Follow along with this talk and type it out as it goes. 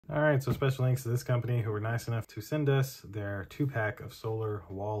All right, so special thanks to this company who were nice enough to send us their 2-pack of solar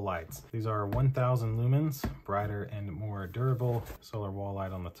wall lights. These are 1000 lumens, brighter and more durable. Solar wall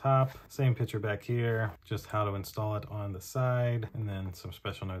light on the top. Same picture back here, just how to install it on the side, and then some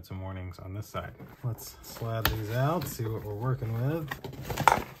special notes and warnings on this side. Let's slide these out, see what we're working with.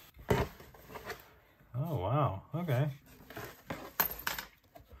 Oh, wow, okay.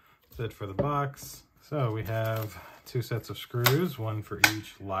 That's it for the box. So we have 2 sets of screws, one for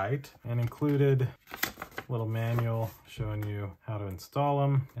each light, and included a little manual showing you how to install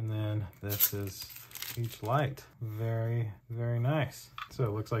them. And then this is each light. Very, very nice. So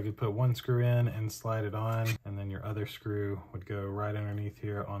it looks like you put 1 screw in and slide it on, and then your other screw would go right underneath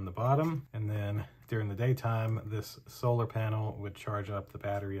here on the bottom. And then during the daytime, this solar panel would charge up the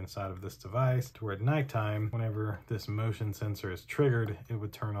battery inside of this device to where at nighttime, whenever this motion sensor is triggered, it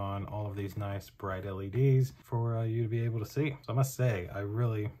would turn on all of these nice bright LEDs for you to be able to see. So I must say, I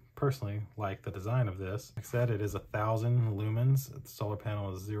really personally like the design of this. Like I said, it is 1000 lumens. The solar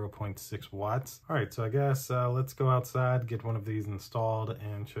panel is 0.6 watts. All right, so I guess let's go outside, get one of these installed,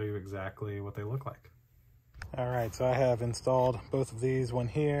 and show you exactly what they look like. All right, so I have installed both of these, one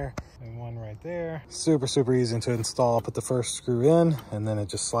here and one right there. Super, super easy to install. Put the first screw in, and then it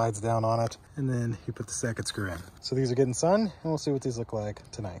just slides down on it, and then you put the second screw in. So these are getting sun, and we'll see what these look like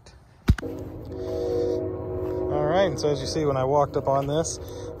tonight. All right, and so as you see, when I walked up on this,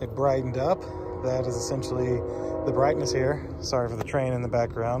 it brightened up. That is essentially the brightness here. Sorry for the train in the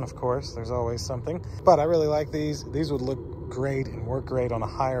background, of course. There's always something. But I really like these. These would look great and work great on a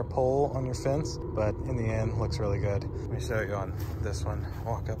higher pole on your fence, but in the end, looks really good. Let me show you on this one.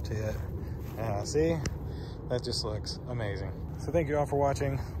 Walk up to it. Yeah, see? That just looks amazing. So thank you all for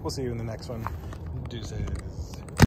watching. We'll see you in the next one. Deuces.